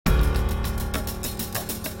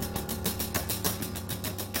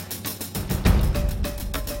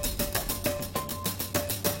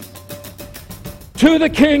to the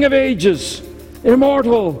King of ages,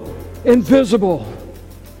 immortal, invisible,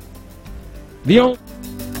 the only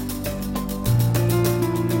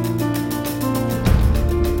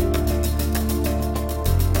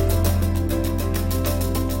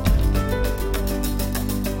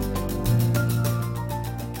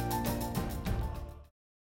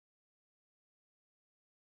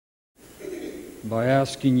by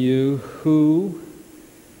asking you, who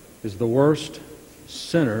is the worst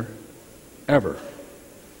sinner ever?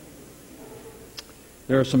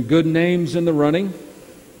 There are some good names in the running.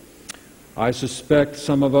 I suspect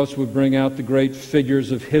some of us would bring out the great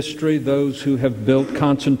figures of history, those who have built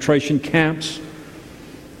concentration camps,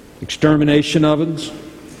 extermination ovens,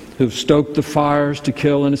 who've stoked the fires to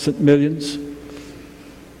kill innocent millions.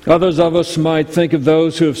 Others of us might think of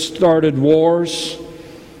those who have started wars,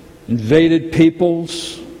 invaded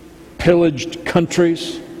peoples, pillaged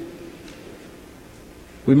countries.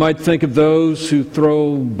 We might think of those who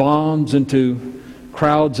throw bombs into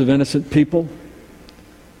crowds of innocent people.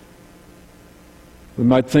 We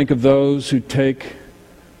might think of those who take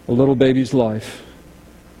a little baby's life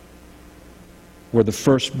where the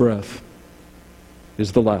first breath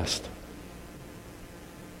is the last.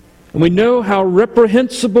 And we know how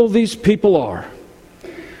reprehensible these people are.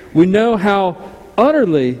 We know how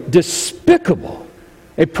utterly despicable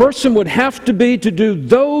a person would have to be to do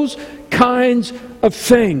those kinds of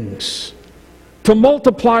things, to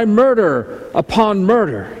multiply murder upon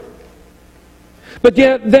murder. But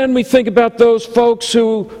yet then we think about those folks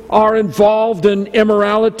who are involved in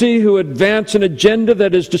immorality, who advance an agenda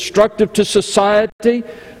that is destructive to society,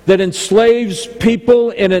 that enslaves people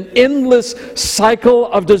in an endless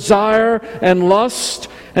cycle of desire and lust,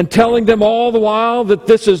 and telling them all the while that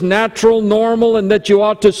this is natural, normal, and that you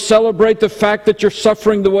ought to celebrate the fact that you're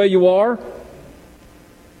suffering the way you are.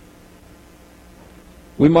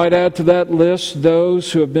 We might add to that list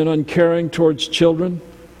those who have been uncaring towards children,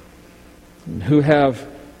 and who have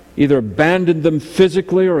either abandoned them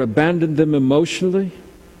physically or abandoned them emotionally.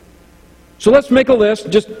 So let's make a list.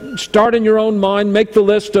 Just start in your own mind. Make the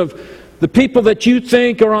list of the people that you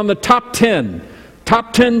think are on the top 10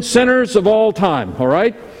 sinners of all time, all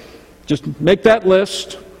right? Just make that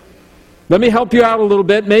list. Let me help you out a little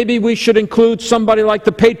bit. Maybe we should include somebody like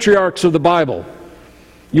the patriarchs of the Bible.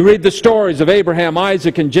 You read the stories of Abraham,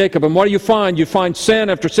 Isaac, and Jacob, and what do you find? You find sin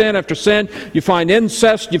after sin after sin. You find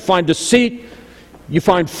incest. You find deceit. You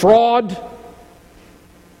find fraud.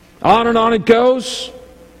 On and on it goes.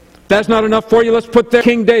 If that's not enough for you, let's put there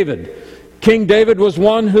King David. King David was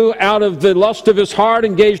one who, out of the lust of his heart,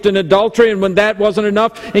 engaged in adultery, and when that wasn't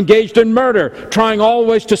enough, engaged in murder, trying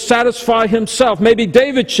always to satisfy himself. Maybe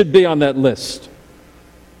David should be on that list.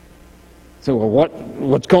 So, well,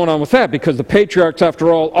 what's going on with that? Because the patriarchs,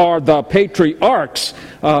 after all, are the patriarchs.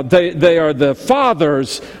 They are the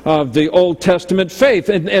fathers of the Old Testament faith.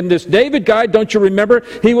 And this David guy, don't you remember?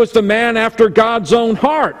 He was the man after God's own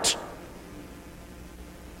heart.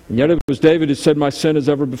 And yet it was David who said, "My sin is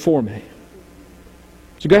ever before me."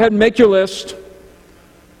 So go ahead and make your list.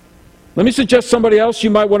 Let me suggest somebody else you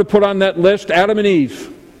might want to put on that list, Adam and Eve.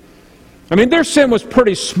 I mean, their sin was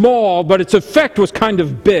pretty small, but its effect was kind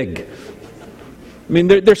of big. I mean,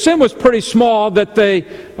 their sin was pretty small that they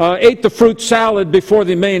ate the fruit salad before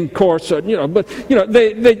the main course.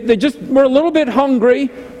 They just were a little bit hungry.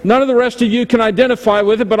 None of the rest of you can identify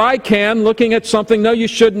with it, but I can, looking at something. No, you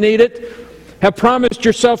shouldn't eat it. Have promised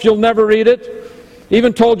yourself you'll never eat it.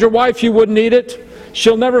 Even told your wife you wouldn't eat it.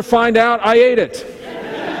 She'll never find out I ate it.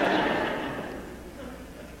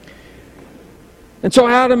 And so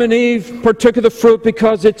Adam and Eve partook of the fruit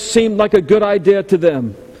because it seemed like a good idea to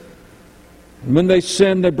them. And when they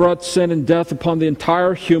sinned, they brought sin and death upon the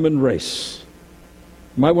entire human race.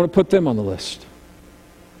 You might want to put them on the list.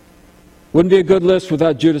 Wouldn't be a good list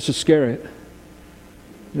without Judas Iscariot.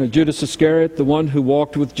 You know, Judas Iscariot, the one who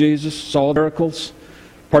walked with Jesus, saw miracles,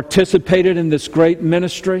 participated in this great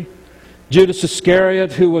ministry. Judas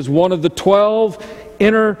Iscariot, who was one of the 12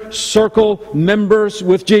 inner circle members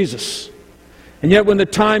with Jesus. And yet when the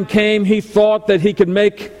time came, he thought that he could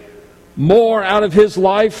make more out of his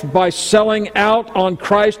life by selling out on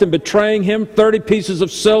Christ and betraying Him, 30 pieces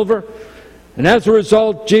of silver. And as a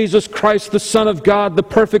result, Jesus Christ, the Son of God, the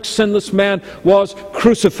perfect sinless man, was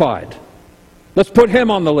crucified. Let's put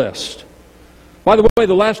him on the list. By the way,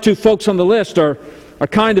 the last two folks on the list are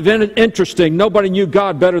kind of interesting. Nobody knew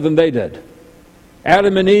God better than they did.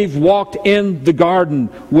 Adam and Eve walked in the garden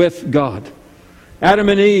with God. Adam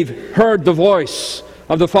and Eve heard the voice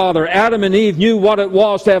of the Father. Adam and Eve knew what it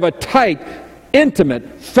was to have a tight,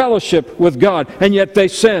 intimate fellowship with God, and yet they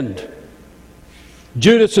sinned.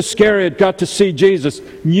 Judas Iscariot got to see Jesus,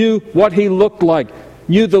 knew what he looked like,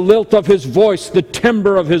 knew the lilt of his voice, the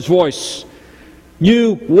timbre of his voice,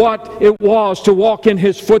 knew what it was to walk in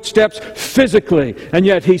his footsteps physically, and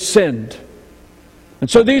yet he sinned. And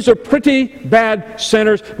so these are pretty bad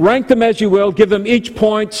sinners. Rank them as you will, give them each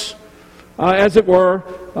points, as it were.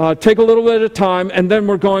 Take a little bit at a time, and then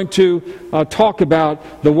we're going to talk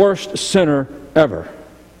about the worst sinner ever.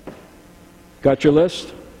 Got your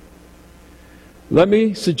list? Let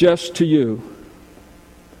me suggest to you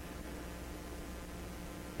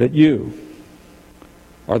that you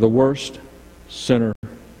are the worst sinner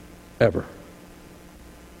ever.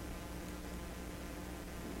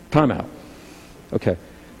 Time out. Okay.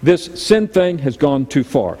 This sin thing has gone too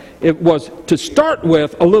far. It was, to start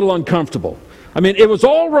with, a little uncomfortable. I mean, it was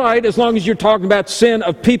all right as long as you're talking about sin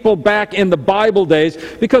of people back in the Bible days,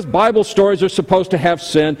 because Bible stories are supposed to have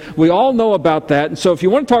sin. We all know about that. And so if you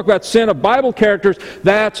want to talk about sin of Bible characters,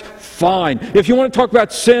 that's fine. If you want to talk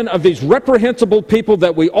about sin of these reprehensible people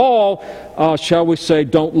that we all, shall we say,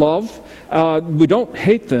 don't love, we don't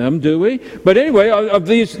hate them, do we? But anyway, of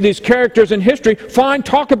these characters in history, fine,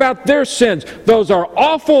 talk about their sins. Those are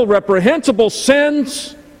awful, reprehensible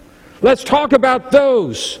sins. Let's talk about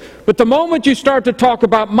those. But the moment you start to talk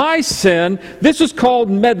about my sin, this is called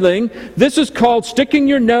meddling. This is called sticking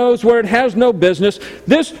your nose where it has no business.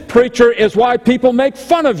 This, preacher, is why people make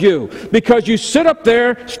fun of you. Because you sit up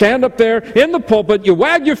there, stand up there in the pulpit, you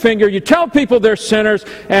wag your finger, you tell people they're sinners,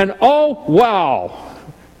 and oh, wow,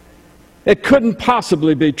 it couldn't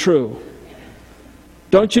possibly be true.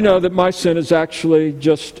 Don't you know that my sin is actually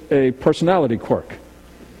just a personality quirk?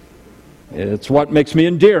 It's what makes me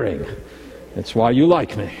endearing. It's why you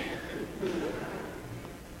like me.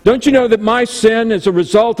 Don't you know that my sin is a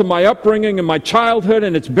result of my upbringing and my childhood,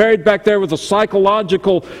 and it's buried back there with the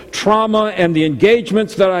psychological trauma and the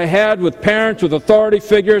engagements that I had with parents, with authority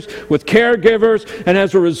figures, with caregivers, and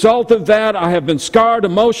as a result of that, I have been scarred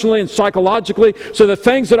emotionally and psychologically. So the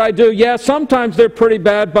things that I do, yeah, sometimes they're pretty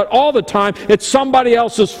bad, but all the time, it's somebody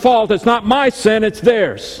else's fault. It's not my sin, it's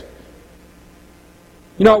theirs.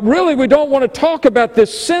 You know, really, we don't want to talk about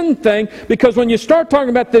this sin thing, because when you start talking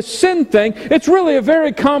about this sin thing, it's really a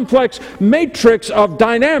very complex matrix of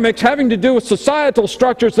dynamics having to do with societal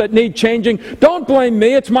structures that need changing. Don't blame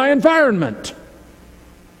me, it's my environment.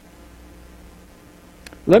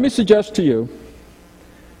 Let me suggest to you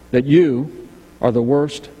that you are the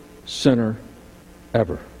worst sinner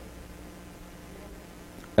ever.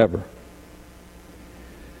 Ever.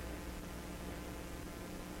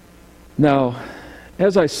 Now,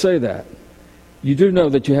 as I say that, you do know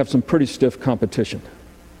that you have some pretty stiff competition.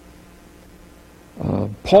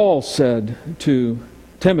 Paul said to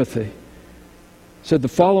Timothy, said the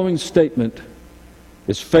following statement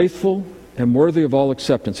is faithful and worthy of all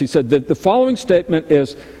acceptance. He said that the following statement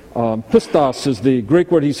is, pistos is the Greek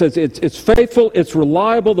word. He says it's faithful, it's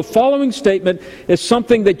reliable. The following statement is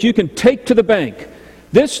something that you can take to the bank.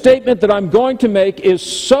 This statement that I'm going to make is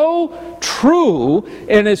so true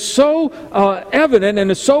and is so evident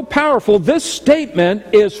and is so powerful. This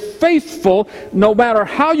statement is faithful. No matter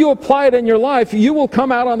how you apply it in your life, you will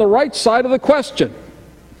come out on the right side of the question.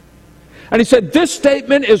 And he said, this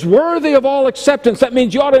statement is worthy of all acceptance. That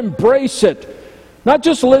means you ought to embrace it. Not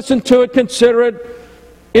just listen to it, consider it,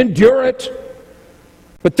 endure it.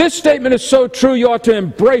 But this statement is so true, you ought to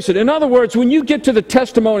embrace it. In other words, when you get to the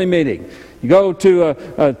testimony meeting, you go to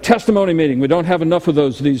a testimony meeting. We don't have enough of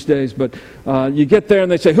those these days, but you get there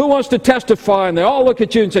and they say, who wants to testify? And they all look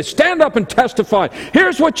at you and say, stand up and testify.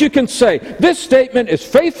 Here's what you can say. This statement is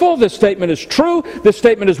faithful. This statement is true. This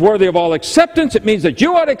statement is worthy of all acceptance. It means that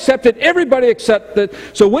you ought to accept it. Everybody accept it.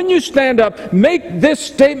 So when you stand up, make this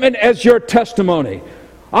statement as your testimony.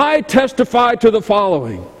 I testify to the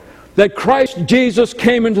following, that Christ Jesus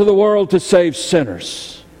came into the world to save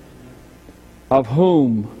sinners, of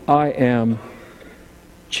whom I am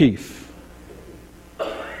chief.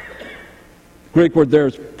 Greek word there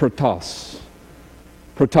is protos.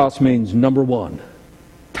 Protos means number one,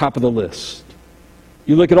 top of the list.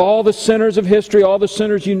 You look at all the sinners of history, all the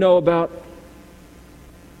sinners you know about,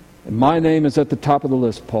 and my name is at the top of the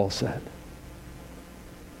list, Paul said.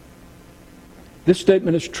 This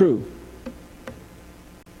statement is true.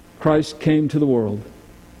 Christ came to the world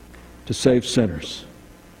to save sinners.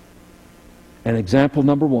 And example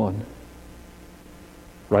number one,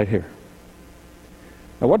 right here.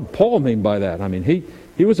 Now, what did Paul mean by that? I mean,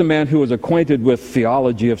 he was a man who was acquainted with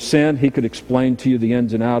theology of sin. He could explain to you the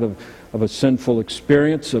ins and outs of a sinful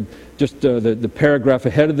experience. Just the paragraph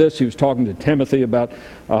ahead of this, he was talking to Timothy about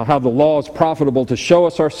how the law is profitable to show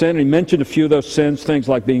us our sin. And he mentioned a few of those sins, things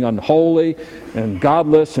like being unholy and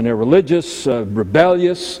godless and irreligious,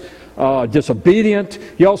 rebellious, disobedient.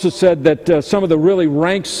 He also said that some of the really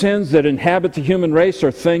rank sins that inhabit the human race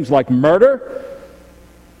are things like murder,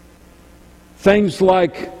 things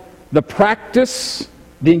like the practice,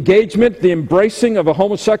 the engagement, the embracing of a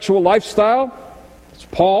homosexual lifestyle. It's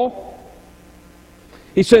Paul.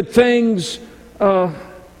 He said things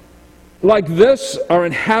like this are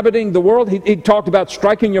inhabiting the world. He talked about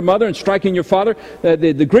striking your mother and striking your father.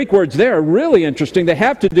 The Greek words there are really interesting. They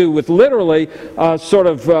have to do with literally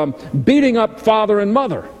beating up father and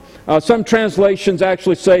mother. Some translations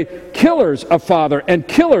actually say killers of father and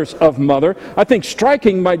killers of mother. I think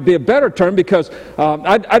striking might be a better term because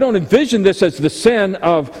I don't envision this as the sin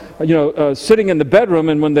of sitting in the bedroom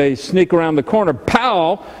and when they sneak around the corner,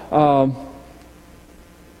 pow!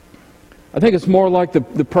 I think it's more like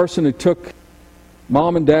the person who took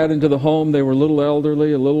mom and dad into the home. They were a little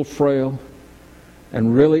elderly, a little frail,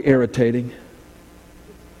 and really irritating.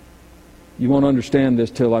 You won't understand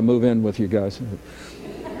this till I move in with you guys.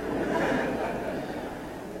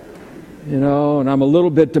 And I'm a little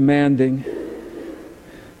bit demanding.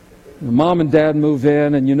 Mom and dad move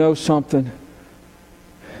in, and you know something?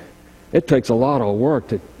 It takes a lot of work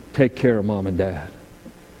to take care of mom and dad.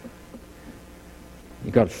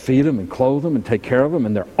 You've got to feed them and clothe them and take care of them,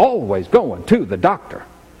 and they're always going to the doctor.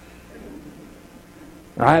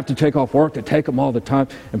 I have to take off work to take them all the time,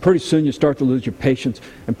 and pretty soon you start to lose your patience,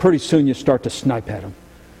 and pretty soon you start to snipe at them.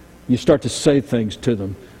 You start to say things to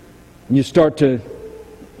them, and you start to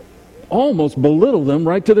almost belittle them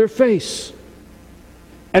right to their face.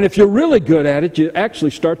 And if you're really good at it, you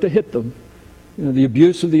actually start to hit them. The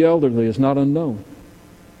abuse of the elderly is not unknown.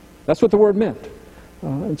 That's what the word meant.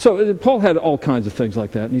 And so Paul had all kinds of things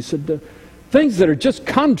like that. And he said, things that are just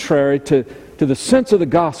contrary to the sense of the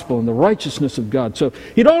gospel and the righteousness of God. So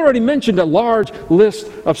he'd already mentioned a large list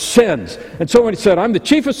of sins. And so when he said, I'm the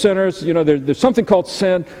chief of sinners, there's something called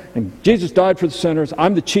sin, and Jesus died for the sinners,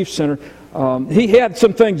 I'm the chief sinner. He had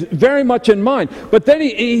some things very much in mind. But then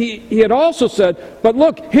he had also said, but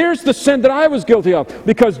look, here's the sin that I was guilty of.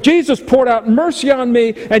 Because Jesus poured out mercy on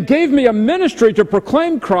me and gave me a ministry to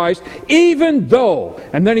proclaim Christ, even though.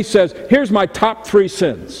 And then he says, here's my top 3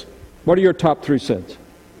 sins. What are your top 3 sins?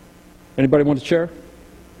 Anybody want to share?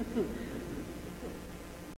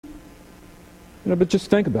 But just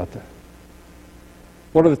think about that.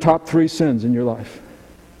 What are the top 3 sins in your life?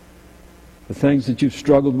 The things that you've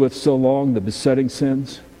struggled with so long, the besetting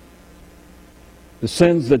sins. The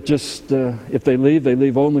sins that just, if they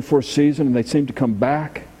leave only for a season and they seem to come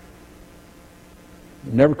back.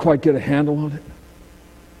 You never quite get a handle on it.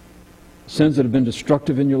 Sins that have been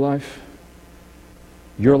destructive in your life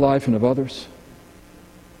and of others.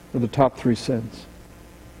 Are the top 3 sins.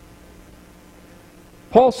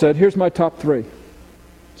 Paul said, here's my top 3. He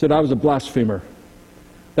said, I was a blasphemer.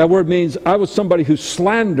 That word means I was somebody who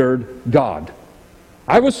slandered God.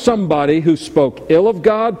 I was somebody who spoke ill of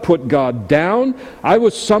God, put God down. I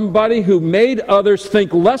was somebody who made others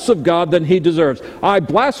think less of God than He deserves. I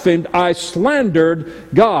blasphemed, I slandered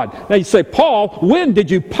God. Now you say, Paul, when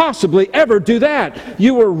did you possibly ever do that?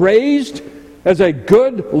 You were raised as a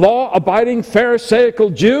good, law-abiding, Pharisaical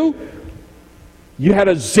Jew. You had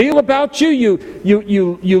a zeal about you.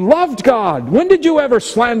 You loved God. When did you ever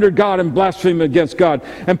slander God and blaspheme against God?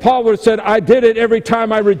 And Paul would have said, I did it every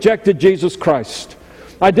time I rejected Jesus Christ.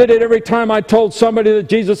 I did it every time I told somebody that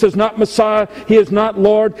Jesus is not Messiah, He is not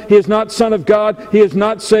Lord, He is not Son of God, He is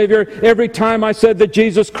not Savior. Every time I said that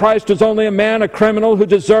Jesus Christ is only a man, a criminal who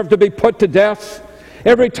deserved to be put to death.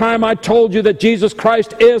 Every time I told you that Jesus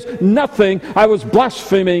Christ is nothing, I was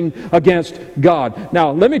blaspheming against God. Now,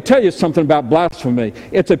 let me tell you something about blasphemy.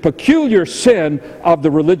 It's a peculiar sin of the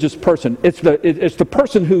religious person. It's the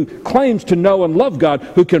person who claims to know and love God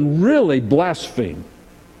who can really blaspheme.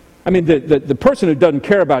 I mean, the person who doesn't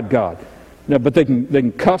care about God, but they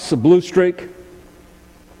can cuss a blue streak.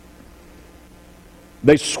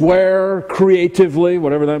 They swear creatively,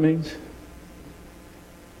 whatever that means.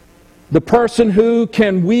 The person who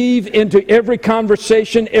can weave into every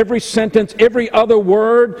conversation, every sentence, every other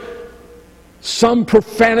word, some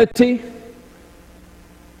profanity,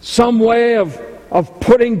 some way of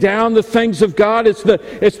putting down the things of God. It's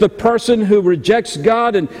the person who rejects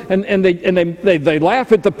God and they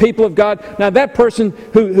laugh at the people of God. Now that person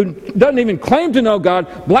who doesn't even claim to know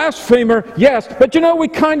God, blasphemer, yes, but we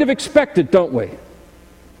kind of expect it, don't we?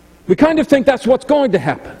 We kind of think that's what's going to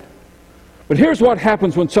happen. But here's what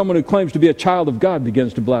happens when someone who claims to be a child of God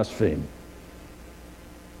begins to blaspheme.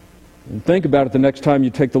 And think about it the next time you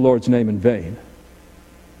take the Lord's name in vain.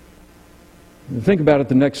 And think about it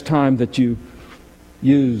the next time that you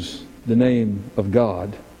use the name of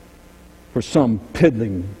God for some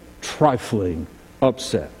piddling, trifling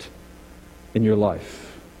upset in your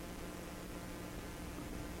life.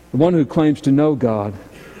 The one who claims to know God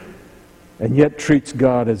and yet treats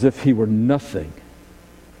God as if He were nothing,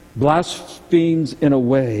 blasphemes in a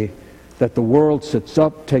way that the world sits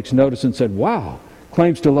up, takes notice and said, wow,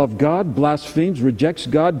 claims to love God, blasphemes, rejects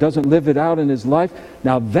God, doesn't live it out in his life.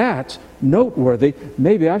 Now that's noteworthy.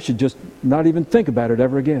 Maybe I should just not even think about it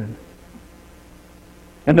ever again.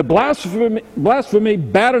 And the blasphemy,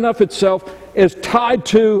 bad enough itself, is tied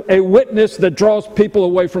to a witness that draws people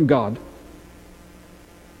away from God.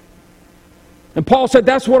 And Paul said,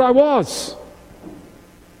 that's what I was.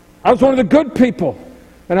 I was one of the good people,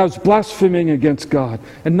 and I was blaspheming against God.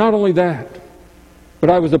 And not only that, but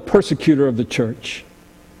I was a persecutor of the church.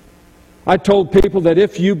 I told people that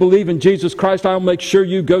if you believe in Jesus Christ, I'll make sure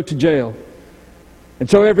you go to jail. And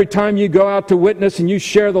so every time you go out to witness and you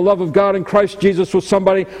share the love of God in Christ Jesus with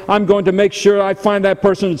somebody, I'm going to make sure I find that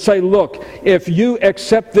person and say, look, if you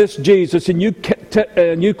accept this Jesus and you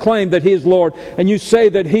claim that He is Lord, and you say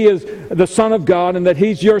that He is the Son of God and that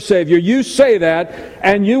He's your Savior, you say that,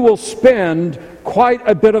 and you will spend quite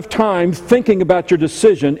a bit of time thinking about your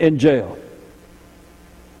decision in jail.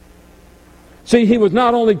 See, he was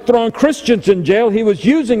not only throwing Christians in jail, he was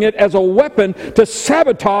using it as a weapon to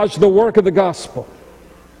sabotage the work of the gospel.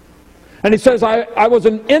 And he says, I was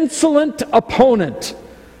an insolent opponent.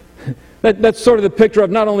 That's sort of the picture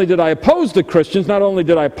of not only did I oppose the Christians, not only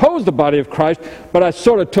did I oppose the body of Christ, but I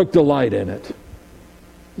sort of took delight in it.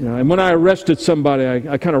 You know, and when I arrested somebody,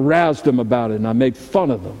 I kind of razzed them about it, and I made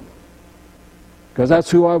fun of them. Because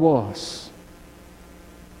that's who I was.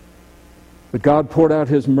 But God poured out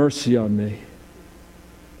His mercy on me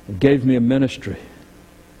and gave me a ministry.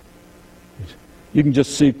 You can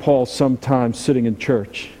just see Paul sometimes sitting in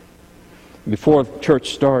church. Before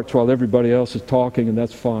church starts, while everybody else is talking, and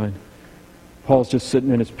that's fine, Paul's just sitting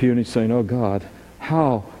in his pew and he's saying, oh God,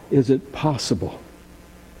 how is it possible?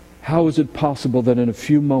 How is it possible that in a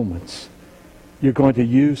few moments you're going to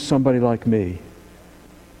use somebody like me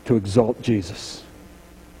to exalt Jesus?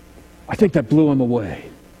 I think that blew him away.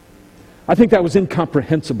 I think that was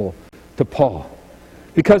incomprehensible to Paul,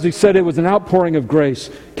 because he said it was an outpouring of grace.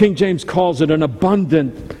 King James calls it an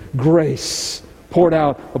abundant grace poured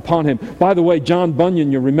out upon him. By the way, John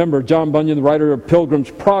Bunyan, you remember John Bunyan, the writer of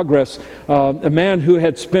Pilgrim's Progress, a man who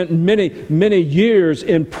had spent many years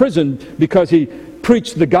in prison because he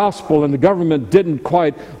preached the gospel, and the government didn't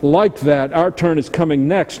quite like that. Our turn is coming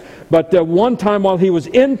next. But one time while he was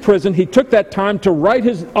in prison, he took that time to write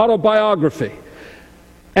his autobiography.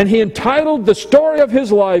 And he entitled the story of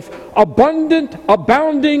his life, Abundant,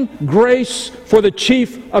 Abounding Grace for the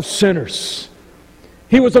Chief of Sinners.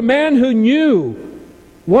 He was a man who knew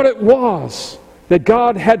what it was that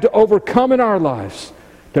God had to overcome in our lives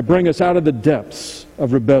to bring us out of the depths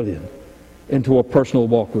of rebellion into a personal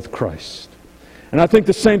walk with Christ. And I think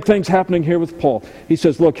the same thing's happening here with Paul. He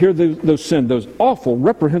says, look, here are those sins, those awful,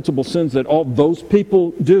 reprehensible sins that all those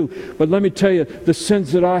people do. But let me tell you, the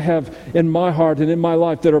sins that I have in my heart and in my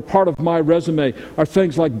life that are part of my resume are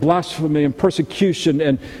things like blasphemy and persecution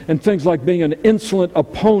and things like being an insolent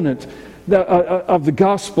opponent of the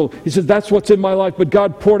gospel. He says, that's what's in my life, but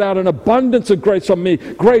God poured out an abundance of grace on me.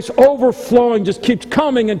 Grace overflowing just keeps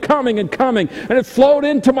coming and coming and coming, and it flowed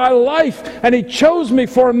into my life, and He chose me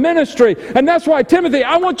for a ministry. And that's why, Timothy,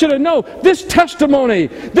 I want you to know this testimony,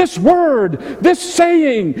 this word, this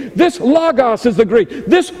saying, this logos is the Greek,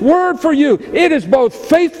 this word for you, it is both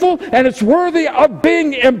faithful and it's worthy of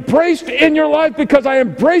being embraced in your life, because I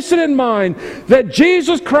embrace it in mine, that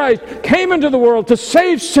Jesus Christ came into the world to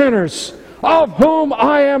save sinners, of whom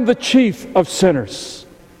I am the chief of sinners.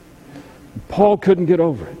 Paul couldn't get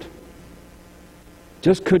over it.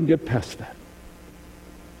 Just couldn't get past that.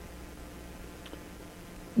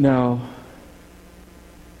 Now,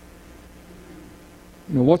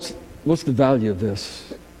 what's the value of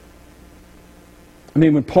this? I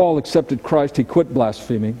mean, when Paul accepted Christ, he quit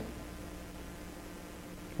blaspheming.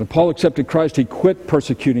 When Paul accepted Christ, he quit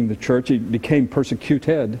persecuting the church. He became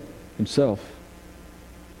persecuted himself.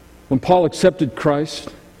 When Paul accepted Christ,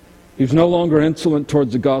 he was no longer insolent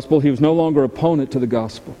towards the gospel. He was no longer opponent to the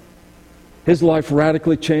gospel. His life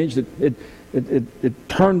radically changed. It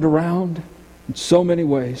turned around in so many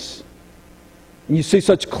ways. And you see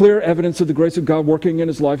such clear evidence of the grace of God working in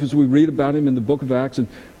his life as we read about him in the book of Acts and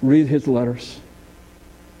read his letters.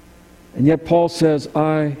 And yet Paul says,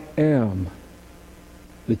 I am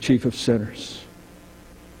the chief of sinners.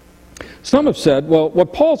 Some have said, well,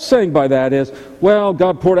 what Paul's saying by that is, well,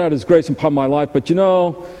 God poured out His grace upon my life, but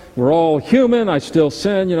we're all human, I still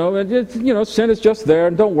sin, and sin is just there,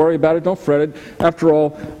 and don't worry about it, don't fret it.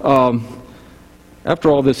 After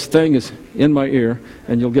all, this thing is in my ear,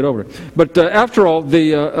 and you'll get over it. But after all,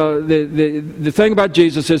 the thing about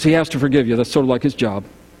Jesus is He has to forgive you. That's sort of like His job.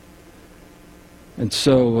 And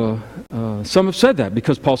so some have said that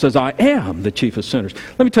because Paul says, I am the chief of sinners.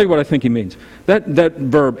 Let me tell you what I think he means. That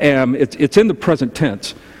verb, am, it's in the present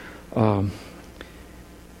tense. It's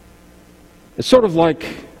sort of like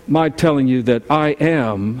my telling you that I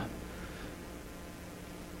am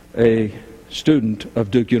a student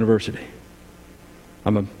of Duke University.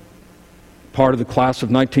 I'm a part of the class of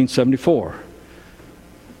 1974.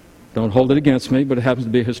 Don't hold it against me, but it happens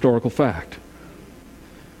to be a historical fact.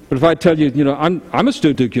 But if I tell you, I'm a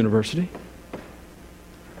student at Duke University.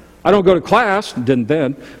 I don't go to class, didn't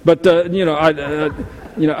then, but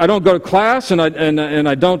I don't go to class and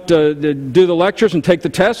I don't do the lectures and take the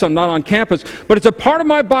tests. I'm not on campus, but it's a part of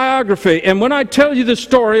my biography. And when I tell you the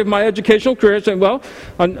story of my educational career, I say, well,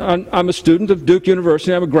 I'm a student of Duke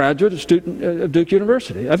University. I'm a graduate, a student of Duke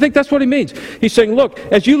University. I think that's what he means. He's saying, look,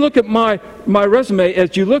 as you look at my resume,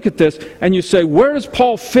 as you look at this, and you say, where does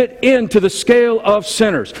Paul fit into the scale of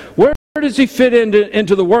sinners? Where does he fit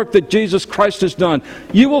into the work that Jesus Christ has done?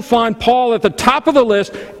 You will find Paul at the top of the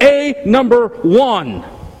list, number 1.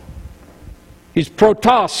 He's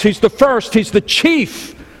protos, he's the first, he's the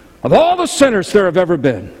chief of all the sinners there have ever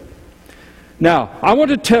been. Now, I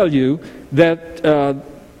want to tell you that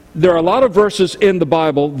there are a lot of verses in the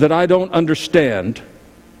Bible that I don't understand,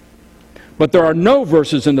 but there are no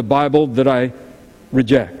verses in the Bible that I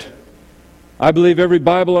reject. I believe every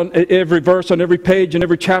verse on every page and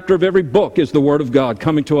every chapter of every book is the Word of God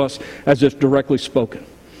coming to us as if directly spoken.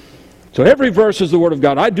 So every verse is the Word of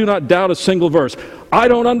God. I do not doubt a single verse. I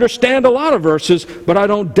don't understand a lot of verses, but I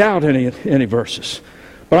don't doubt any verses.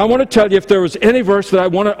 But I want to tell you, if there was any verse that I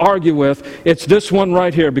want to argue with, it's this one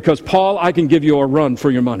right here, because Paul, I can give you a run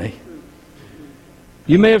for your money.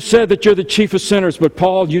 You may have said that you're the chief of sinners, but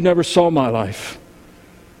Paul, you never saw my life.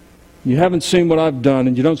 You haven't seen what I've done,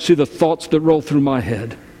 and you don't see the thoughts that roll through my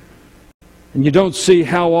head. And you don't see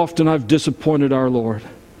how often I've disappointed our Lord.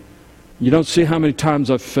 You don't see how many times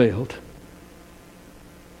I've failed.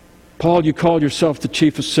 Paul, you call yourself the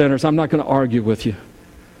chief of sinners. I'm not going to argue with you.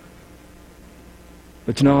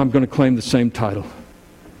 But I'm going to claim the same title.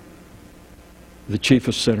 The chief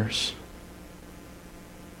of sinners.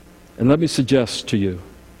 And let me suggest to you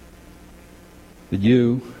that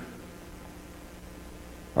you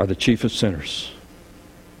are the chief of sinners.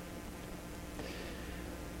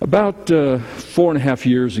 About 4.5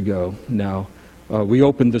 years ago now, we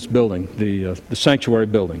opened this building, the sanctuary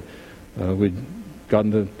building. We'd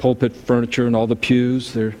gotten the pulpit furniture and all the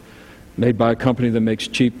pews. They're made by a company that makes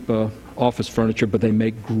cheap office furniture, but they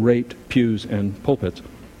make great pews and pulpits.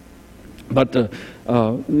 But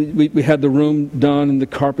we had the room done and the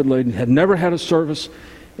carpet laid, and had never had a service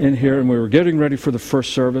in here, and we were getting ready for the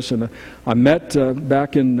first service, and I met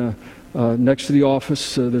back in next to the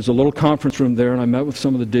office. There's a little conference room there, and I met with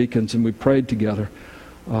some of the deacons, and we prayed together,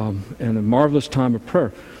 and a marvelous time of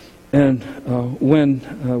prayer. And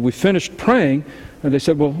when we finished praying, they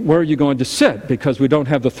said, well, where are you going to sit? Because we don't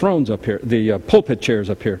have the thrones up here, the pulpit chairs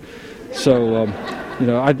up here. So,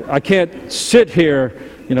 I can't sit here,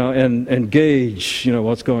 and gauge,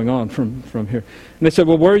 what's going on from here. And they said,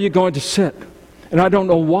 well, where are you going to sit? And I don't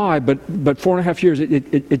know why, but 4.5 years,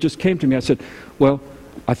 it just came to me. I said, well,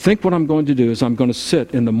 I think what I'm going to do is I'm going to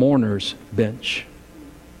sit in the mourner's bench.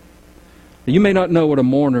 You may not know what a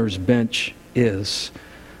mourner's bench is.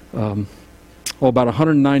 About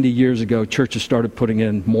 190 years ago, churches started putting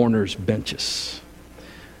in mourner's benches.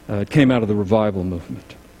 It came out of the revival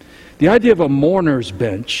movement. The idea of a mourner's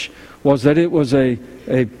bench was that it was a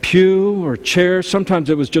pew or chair. Sometimes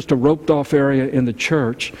it was just a roped-off area in the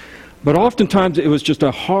church. But oftentimes it was just a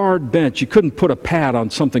hard bench. You couldn't put a pad on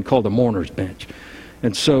something called a mourner's bench.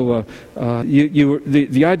 And so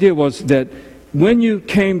the idea was that when you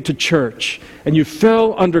came to church and you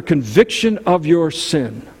fell under conviction of your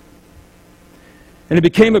sin, and it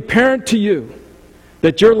became apparent to you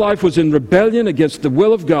that your life was in rebellion against the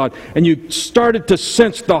will of God, and you started to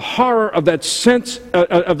sense the horror of that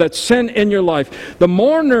sin in your life, the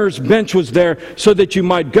mourner's bench was there so that you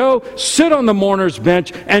might go sit on the mourner's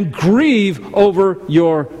bench and grieve over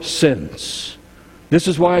your sins. This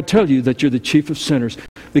is why I tell you that you're the chief of sinners,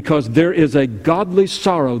 because there is a godly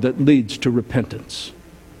sorrow that leads to repentance.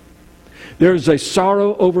 There is a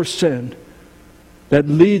sorrow over sin that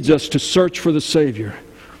leads us to search for the Savior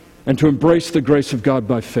and to embrace the grace of God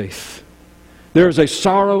by faith. There is a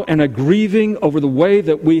sorrow and a grieving over the way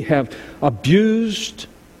that we have abused,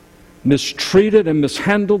 mistreated, and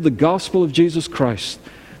mishandled the gospel of Jesus Christ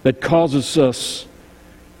that causes us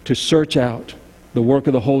to search out the work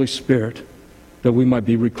of the Holy Spirit that we might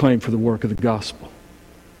be reclaimed for the work of the gospel.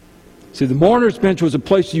 See, the mourner's bench was a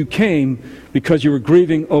place you came because you were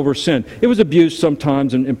grieving over sin. It was abused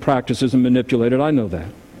sometimes in practices and manipulated, I know that.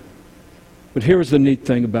 But here was the neat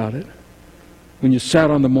thing about it. When you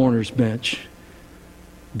sat on the mourner's bench,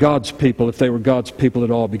 God's people, if they were God's people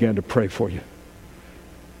at all, began to pray for you.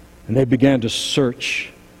 And they began to search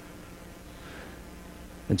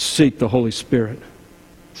and seek the Holy Spirit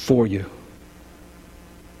for you.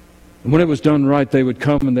 And when it was done right, they would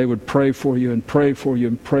come and they would pray for you and pray for you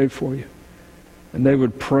and pray for you. And they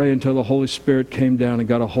would pray until the Holy Spirit came down and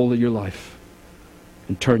got a hold of your life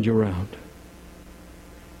and turned you around.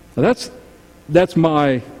 Now that's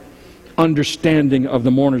my understanding of the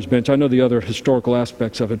mourner's bench. I know the other historical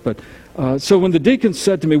aspects of it, but so when the deacon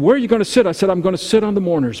said to me, "Where are you going to sit?" I said, "I'm going to sit on the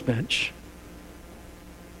mourner's bench."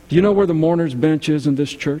 Do you know where the mourner's bench is in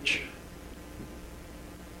this church?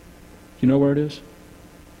 Do you know where it is?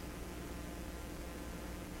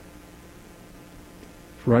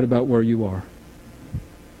 It's right about where you are.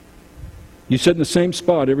 You sit in the same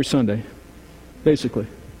spot every Sunday, basically.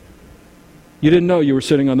 You didn't know you were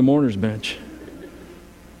sitting on the mourner's bench.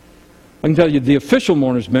 I can tell you the official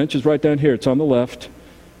mourner's bench is right down here. It's on the left,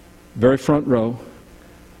 very front row.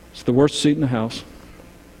 It's the worst seat in the house.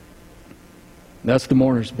 That's the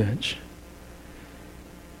mourner's bench.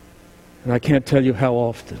 And I can't tell you how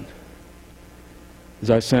often,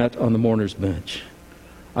 as I sat on the mourner's bench,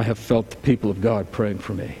 I have felt the people of God praying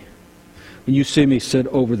for me. When you see me sit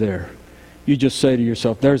over there, you just say to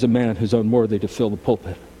yourself, "There's a man who's unworthy to fill the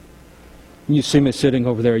pulpit." When you see me sitting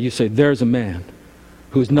over there, you say, "There's a man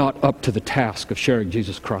who is not up to the task of sharing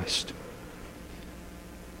Jesus Christ."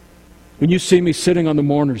 When you see me sitting on the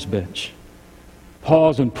mourner's bench,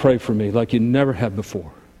 pause and pray for me like you never have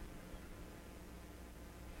before.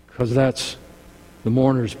 Because that's the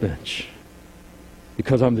mourner's bench.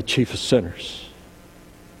 Because I'm the chief of sinners.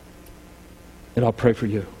 And I'll pray for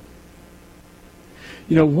you.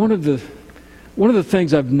 You know, one of the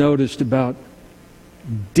things I've noticed about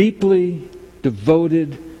deeply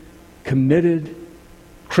devoted, committed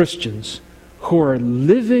Christians who are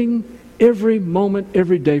living every moment,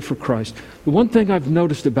 every day for Christ, the one thing I've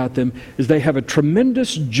noticed about them is they have a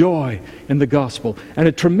tremendous joy in the gospel and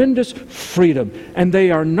a tremendous freedom, and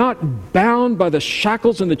they are not bound by the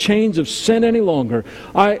shackles and the chains of sin any longer.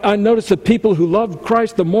 I notice that people who love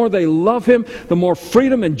Christ, the more they love Him, the more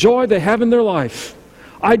freedom and joy they have in their life.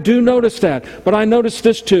 I do notice that, but I notice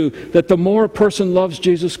this too, that the more a person loves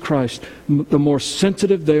Jesus Christ, the more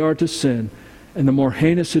sensitive they are to sin, and the more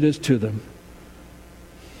heinous it is to them.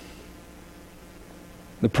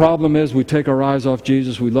 The problem is we take our eyes off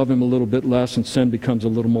Jesus, we love Him a little bit less, and sin becomes a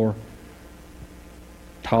little more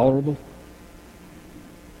tolerable.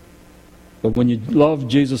 But when you love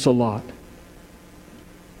Jesus a lot,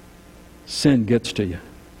 sin gets to you,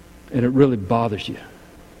 and it really bothers you.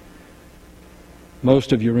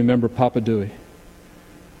 Most of you remember Papa Dewey.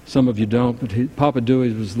 Some of you don't, but Papa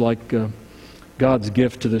Dewey was like God's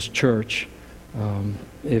gift to this church.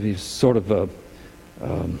 He's sort of a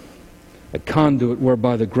conduit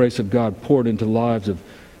whereby the grace of God poured into the lives of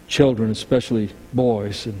children, especially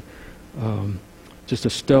boys, and just a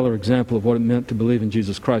stellar example of what it meant to believe in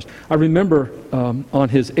Jesus Christ. I remember on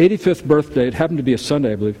his 85th birthday, it happened to be a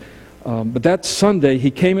Sunday, I believe, but that Sunday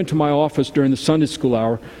he came into my office during the Sunday school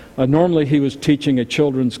hour. Normally he was teaching a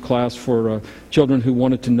children's class for children who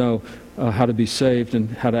wanted to know how to be saved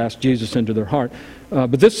and how to ask Jesus into their heart.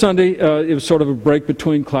 But this Sunday, it was sort of a break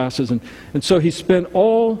between classes, and so he spent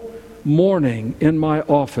all morning in my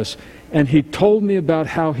office, and he told me about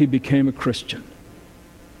how he became a Christian.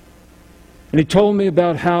 And he told me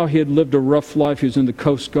about how he had lived a rough life. He was in the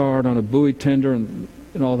Coast Guard on a buoy tender and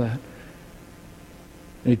all that.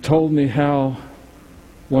 And he told me how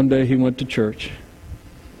one day he went to church,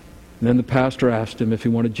 and then the pastor asked him if he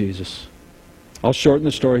wanted Jesus. I'll shorten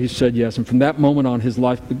the story. He said yes, and from that moment on, his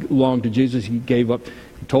life belonged to Jesus. He gave up.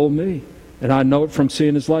 He told me, and I know it from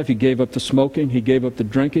seeing his life. He gave up the smoking. He gave up the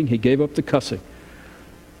drinking. He gave up the cussing.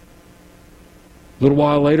 A little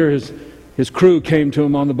while later, his crew came to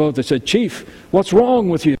him on the boat. They said, "Chief, what's wrong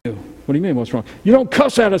with you?" "What do you mean, what's wrong?" "You don't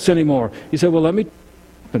cuss at us anymore." He said, "Well, let me...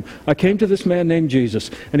 I came to this man named Jesus,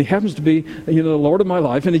 and he happens to be, the Lord of my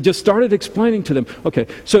life." And he just started explaining to them. Okay,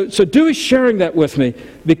 so Dewey's sharing that with me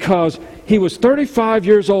because he was 35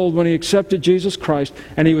 years old when he accepted Jesus Christ,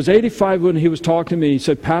 and he was 85 when he was talking to me. He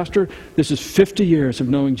said, "Pastor, this is 50 years of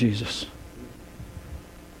knowing Jesus."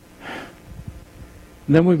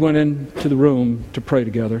 And then we went into the room to pray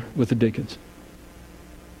together with the deacons.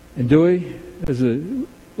 And Dewey, as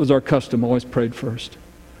was our custom, always prayed first.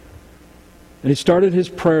 And he started his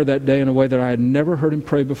prayer that day in a way that I had never heard him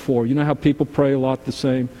pray before. You know how people pray a lot the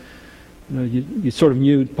same? You know, you sort of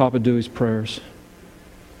knew Papa Dewey's prayers.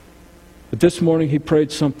 But this morning he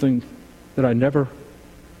prayed something that I never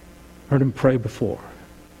heard him pray before.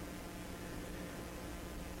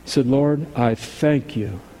 He said, Lord, I thank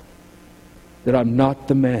you that I'm not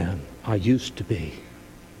the man I used to be. He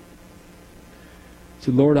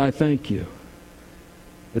said, Lord, I thank you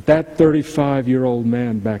that 35-year-old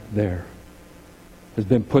man back there has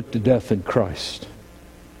been put to death in Christ.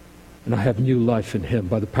 And I have new life in Him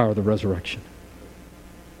by the power of the resurrection.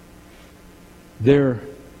 There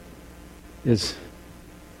is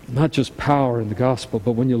not just power in the gospel,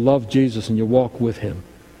 but when you love Jesus and you walk with Him,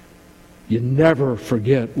 you never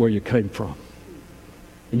forget where you came from.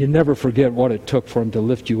 And you never forget what it took for Him to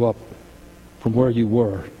lift you up from where you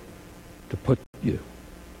were to put you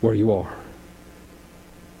where you are.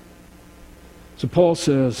 So Paul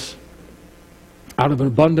says, out of an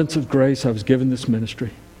abundance of grace I was given this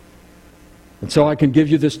ministry. And so I can give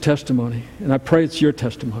you this testimony, and I pray it's your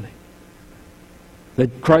testimony,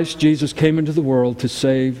 that Christ Jesus came into the world to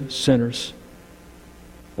save sinners,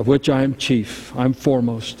 of which I am chief, I'm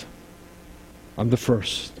foremost, I'm the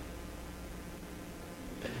first.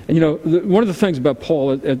 And you know, one of the things about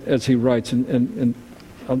Paul as he writes, and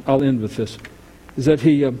I'll end with this, is that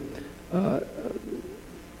he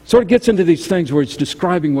sort of gets into these things where he's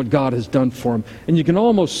describing what God has done for him. And you can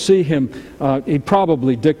almost see him, he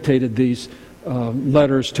probably dictated these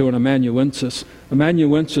letters to an amanuensis.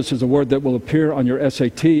 Amanuensis is a word that will appear on your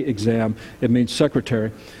SAT exam. It means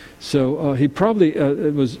secretary. So he probably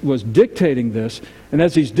was dictating this, and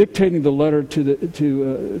as he's dictating the letter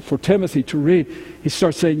for Timothy to read, he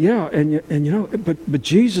starts saying, "Yeah, and you know, but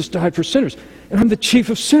Jesus died for sinners, and I'm the chief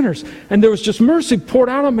of sinners, and there was just mercy poured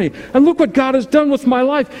out on me, and look what God has done with my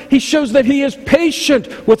life. He shows that He is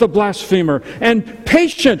patient with a blasphemer, and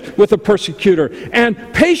patient with a persecutor, and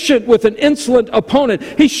patient with an insolent opponent.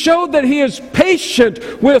 He showed that He is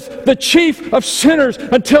patient with the chief of sinners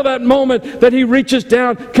until that moment that He reaches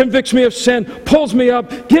down, convicts me of sin, pulls me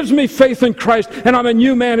up, gives me faith in Christ, and I'm a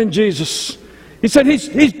new man in Jesus." He said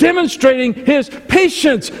he's demonstrating His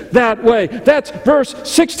patience that way. That's verse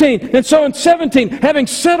 16. And so in 17, having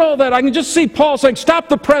said all that, I can just see Paul saying, stop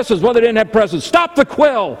the presses. Well, they didn't have presses. Stop the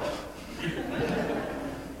quill.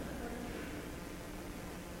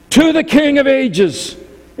 To the King of ages,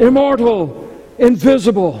 immortal,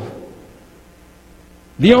 invisible,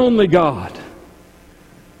 the only God,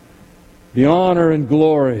 the honor and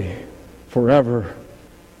glory forever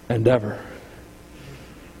and ever.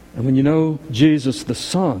 And when you know Jesus, the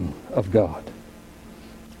Son of God,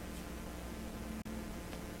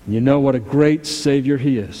 you know what a great Savior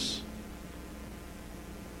He is,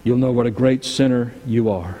 you'll know what a great sinner you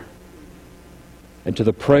are. And to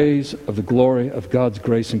the praise of the glory of God's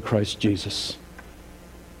grace in Christ Jesus,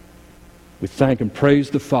 we thank and praise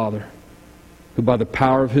the Father, who by the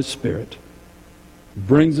power of His Spirit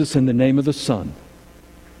brings us in the name of the Son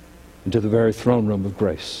into the very throne room of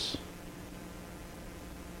grace.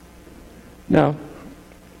 Now,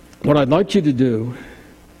 what I'd like you to do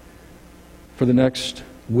for the next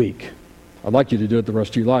week, I'd like you to do it the rest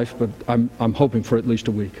of your life, but I'm hoping for at least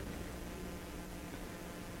a week,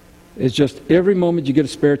 is just every moment you get a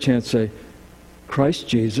spare chance, say, Christ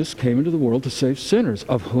Jesus came into the world to save sinners,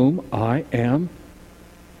 of whom I am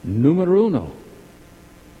numero uno.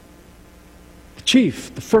 The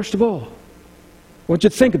chief, the first of all. I want you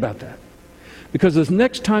to think about that. Because the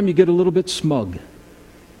next time you get a little bit smug,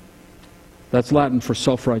 that's Latin for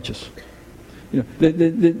self-righteous. You know,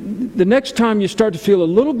 the next time you start to feel a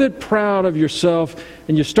little bit proud of yourself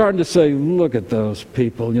and you're starting to say, look at those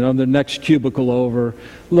people, you know, the next cubicle over,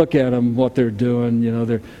 look at them, what they're doing, you know,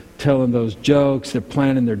 they're telling those jokes, they're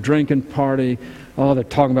planning their drinking party, oh, they're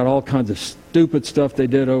talking about all kinds of stupid stuff they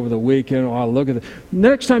did over the weekend, oh, look at it.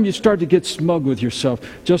 Next time you start to get smug with yourself,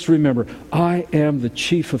 just remember, I am the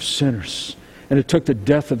chief of sinners, and it took the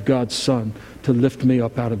death of God's Son to lift me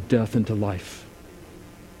up out of death into life.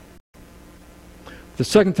 The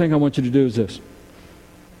second thing I want you to do is this.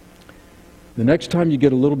 The next time you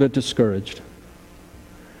get a little bit discouraged,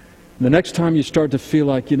 the next time you start to feel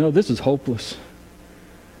like, you know, this is hopeless.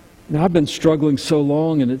 Now, I've been struggling so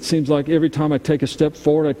long, and it seems like every time I take a step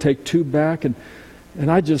forward, I take two back, and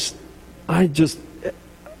I'm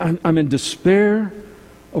in despair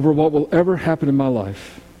over what will ever happen in my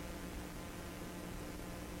life.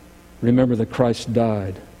 Remember that Christ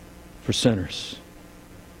died for sinners.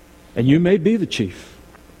 And you may be the chief.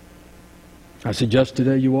 I suggest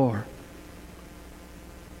today you are.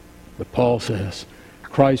 But Paul says,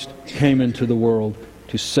 Christ came into the world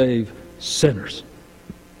to save sinners.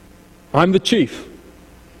 I'm the chief,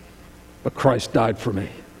 but Christ died for me.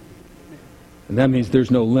 And that means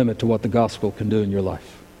there's no limit to what the gospel can do in your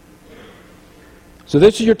life. So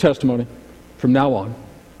this is your testimony from now on.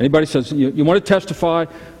 Anybody says, you want to testify,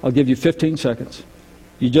 I'll give you 15 seconds.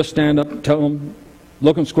 You just stand up and tell them,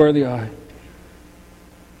 look them square in the eye.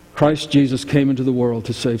 Christ Jesus came into the world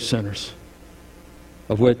to save sinners,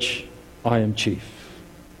 of which I am chief.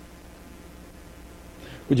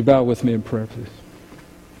 Would you bow with me in prayer, please?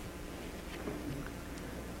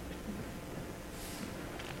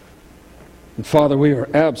 And Father, we are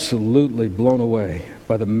absolutely blown away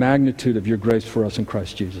by the magnitude of your grace for us in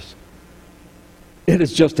Christ Jesus. It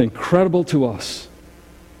is just incredible to us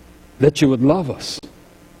that you would love us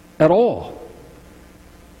at all.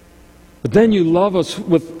 But then you love us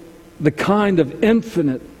with the kind of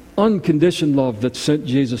infinite, unconditioned love that sent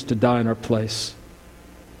Jesus to die in our place.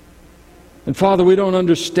 And Father, we don't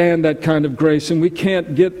understand that kind of grace, and we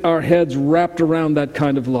can't get our heads wrapped around that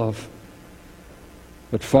kind of love.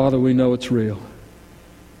 But Father, we know it's real.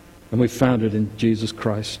 And we found it in Jesus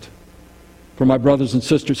Christ. For my brothers and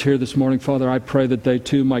sisters here this morning, Father, I pray that they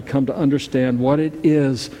too might come to understand what it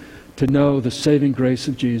is to know the saving grace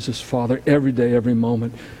of Jesus, Father, every day, every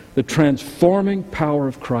moment. The transforming power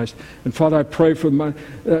of Christ. And Father, I pray for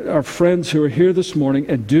our friends who are here this morning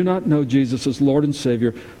and do not know Jesus as Lord and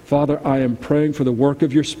Savior. Father, I am praying for the work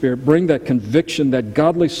of your Spirit. Bring that conviction, that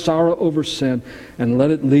godly sorrow over sin, and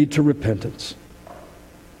let it lead to repentance.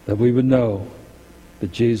 That we would know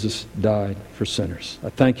that Jesus died for sinners. I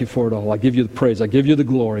thank you for it all. I give you the praise. I give you the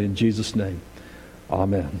glory in Jesus' name.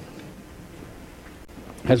 Amen.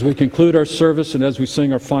 As we conclude our service and as we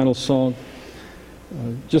sing our final song,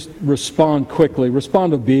 just respond quickly,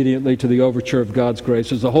 respond obediently to the overture of God's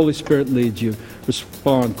grace. As the Holy Spirit leads you,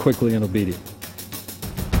 respond quickly and obediently.